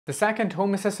The second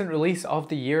Home Assistant release of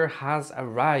the year has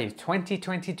arrived,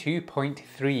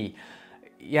 2022.3.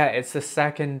 Yeah, it's the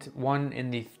second one in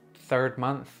the third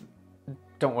month.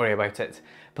 Don't worry about it.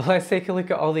 But let's take a look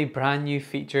at all the brand new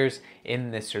features in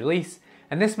this release.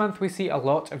 And this month we see a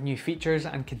lot of new features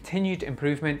and continued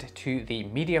improvement to the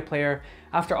media player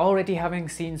after already having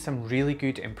seen some really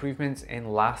good improvements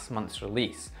in last month's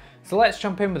release. So let's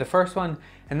jump in with the first one,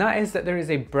 and that is that there is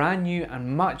a brand new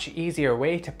and much easier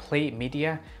way to play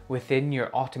media within your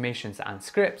automations and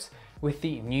scripts with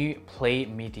the new Play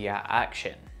Media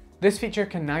action. This feature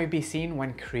can now be seen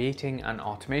when creating an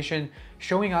automation,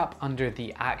 showing up under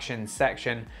the Actions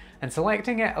section, and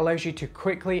selecting it allows you to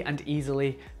quickly and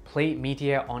easily play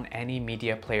media on any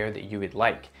media player that you would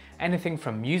like. Anything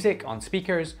from music on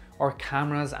speakers or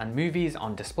cameras and movies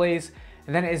on displays,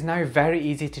 and then it is now very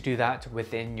easy to do that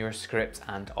within your scripts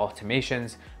and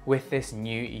automations with this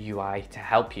new UI to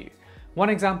help you. One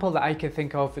example that I could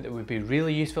think of that would be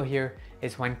really useful here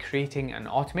is when creating an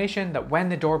automation that when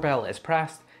the doorbell is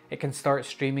pressed, it can start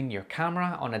streaming your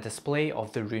camera on a display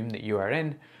of the room that you are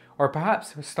in, or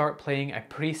perhaps start playing a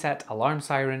preset alarm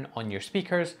siren on your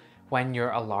speakers when your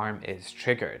alarm is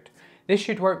triggered. This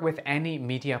should work with any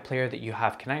media player that you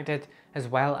have connected, as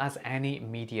well as any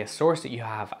media source that you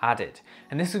have added.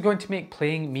 And this is going to make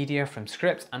playing media from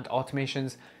scripts and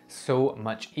automations so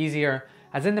much easier,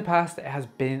 as in the past it has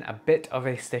been a bit of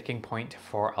a sticking point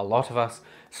for a lot of us.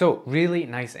 So really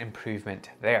nice improvement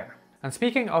there. And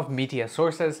speaking of media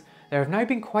sources, there have now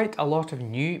been quite a lot of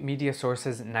new media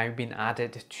sources now been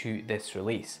added to this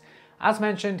release. As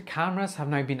mentioned, cameras have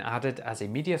now been added as a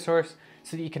media source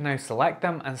so that you can now select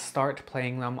them and start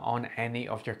playing them on any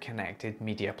of your connected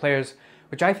media players,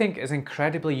 which I think is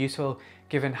incredibly useful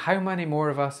given how many more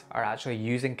of us are actually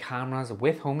using cameras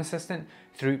with Home Assistant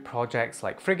through projects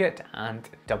like Frigate and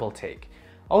Double Take.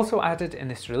 Also added in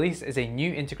this release is a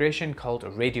new integration called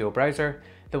Radio Browser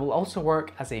that will also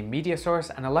work as a media source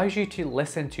and allows you to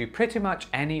listen to pretty much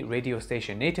any radio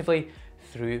station natively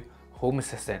through Home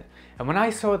Assistant. And when I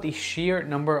saw the sheer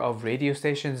number of radio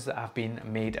stations that have been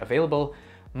made available,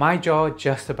 my jaw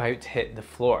just about hit the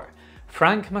floor.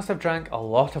 Frank must have drank a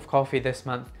lot of coffee this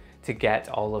month to get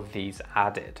all of these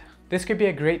added. This could be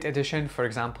a great addition, for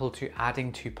example, to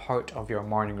adding to part of your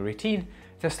morning routine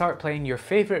to start playing your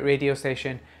favorite radio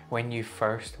station when you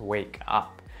first wake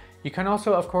up. You can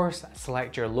also, of course,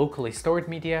 select your locally stored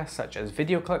media, such as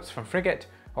video clips from Frigate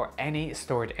or any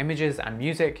stored images and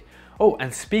music. Oh,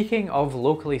 and speaking of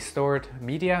locally stored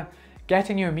media,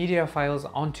 getting your media files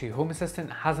onto Home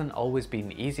Assistant hasn't always been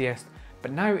the easiest,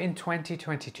 but now in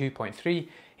 2022.3,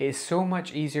 it is so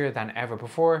much easier than ever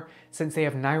before since they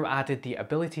have now added the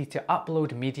ability to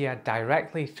upload media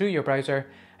directly through your browser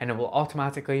and it will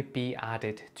automatically be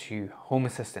added to Home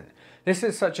Assistant. This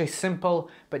is such a simple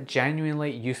but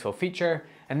genuinely useful feature,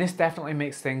 and this definitely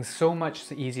makes things so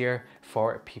much easier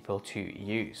for people to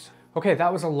use. Okay,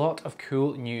 that was a lot of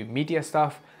cool new media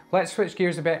stuff. Let's switch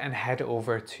gears a bit and head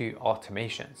over to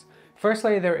automations.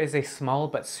 Firstly, there is a small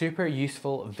but super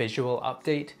useful visual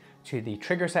update to the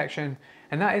trigger section,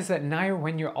 and that is that now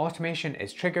when your automation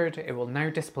is triggered, it will now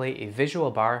display a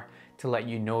visual bar to let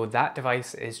you know that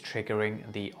device is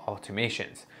triggering the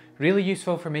automations. Really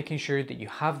useful for making sure that you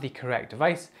have the correct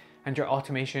device and your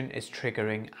automation is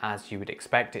triggering as you would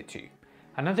expect it to.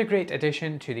 Another great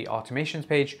addition to the automations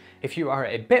page, if you are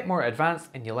a bit more advanced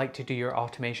and you like to do your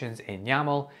automations in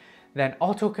YAML, then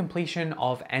auto-completion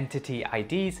of entity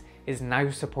IDs is now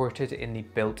supported in the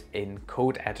built-in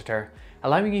code editor,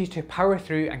 allowing you to power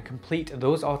through and complete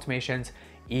those automations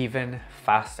even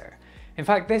faster. In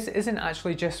fact, this isn't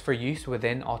actually just for use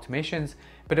within automations,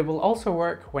 but it will also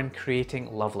work when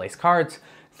creating Lovelace cards,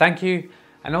 thank you,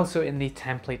 and also in the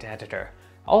template editor.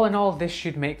 All in all, this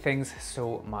should make things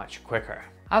so much quicker.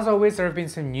 As always, there have been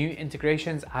some new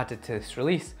integrations added to this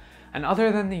release, and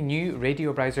other than the new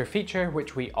Radio Browser feature,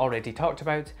 which we already talked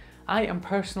about, I am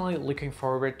personally looking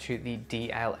forward to the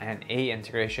DLNA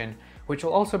integration, which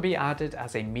will also be added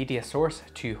as a media source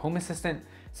to Home Assistant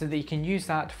so that you can use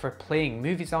that for playing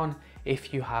movies on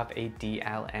if you have a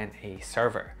DLNA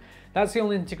server. That's the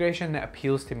only integration that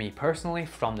appeals to me personally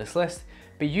from this list,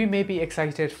 but you may be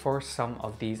excited for some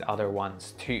of these other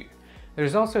ones too.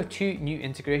 There's also 2 new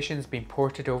integrations being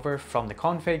ported over from the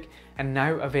config and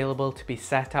now available to be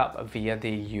set up via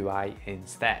the UI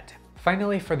instead.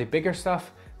 Finally, for the bigger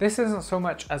stuff, this isn't so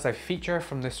much as a feature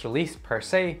from this release per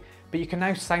se, but you can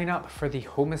now sign up for the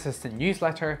Home Assistant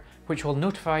newsletter, which will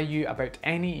notify you about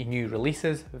any new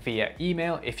releases via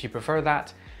email if you prefer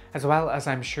that, as well as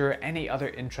I'm sure any other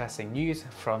interesting news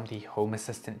from the Home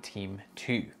Assistant team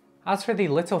too. As for the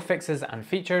little fixes and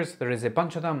features, there is a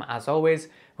bunch of them as always,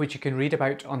 which you can read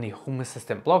about on the Home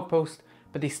Assistant blog post,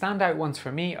 but the standout ones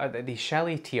for me are the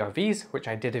Shelly TRVs, which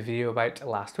I did a video about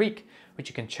last week, which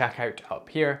you can check out up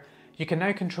here. You can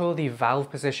now control the valve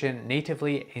position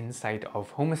natively inside of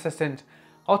Home Assistant.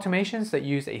 Automations that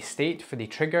use a state for the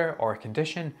trigger or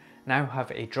condition now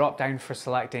have a drop down for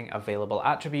selecting available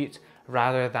attributes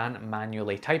rather than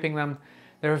manually typing them.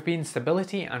 There have been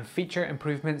stability and feature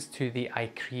improvements to the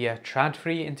IKEA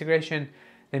TradFree integration.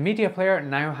 The media player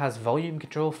now has volume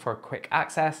control for quick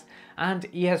access,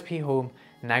 and ESP Home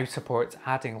now supports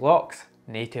adding locks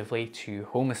natively to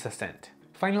Home Assistant.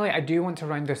 Finally, I do want to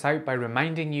round this out by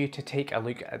reminding you to take a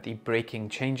look at the breaking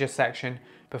changes section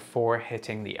before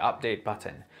hitting the update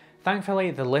button.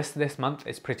 Thankfully, the list this month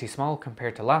is pretty small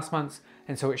compared to last month's,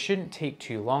 and so it shouldn't take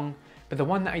too long. But the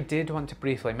one that I did want to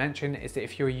briefly mention is that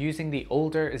if you're using the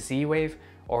older Z-Wave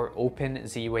or Open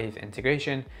Z-Wave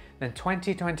integration, then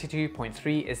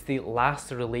 2022.3 is the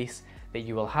last release that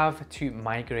you will have to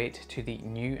migrate to the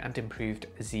new and improved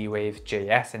Z-Wave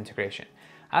JS integration.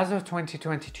 As of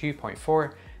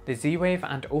 2022.4, the Z-Wave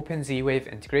and Open Z-Wave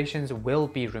integrations will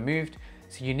be removed,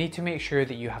 so you need to make sure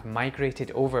that you have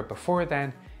migrated over before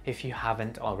then if you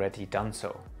haven't already done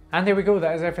so. And there we go,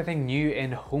 that is everything new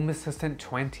in Home Assistant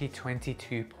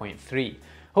 2022.3.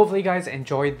 Hopefully you guys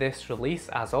enjoyed this release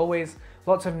as always.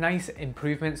 Lots of nice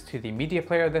improvements to the media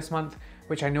player this month,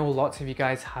 which I know lots of you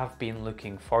guys have been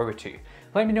looking forward to.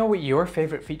 Let me know what your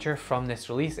favorite feature from this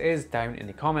release is down in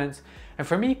the comments. And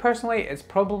for me personally, it's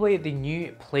probably the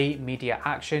new Play Media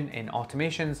Action in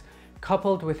automations,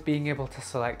 coupled with being able to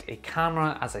select a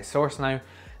camera as a source now.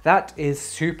 That is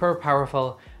super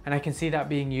powerful, and I can see that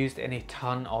being used in a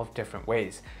ton of different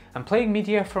ways. And playing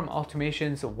media from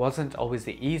automations wasn't always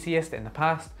the easiest in the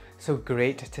past, so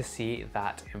great to see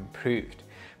that improved.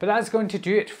 But that's going to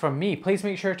do it from me. Please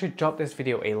make sure to drop this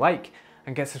video a like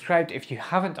and get subscribed if you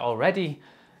haven't already,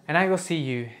 and I will see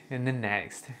you in the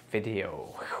next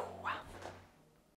video.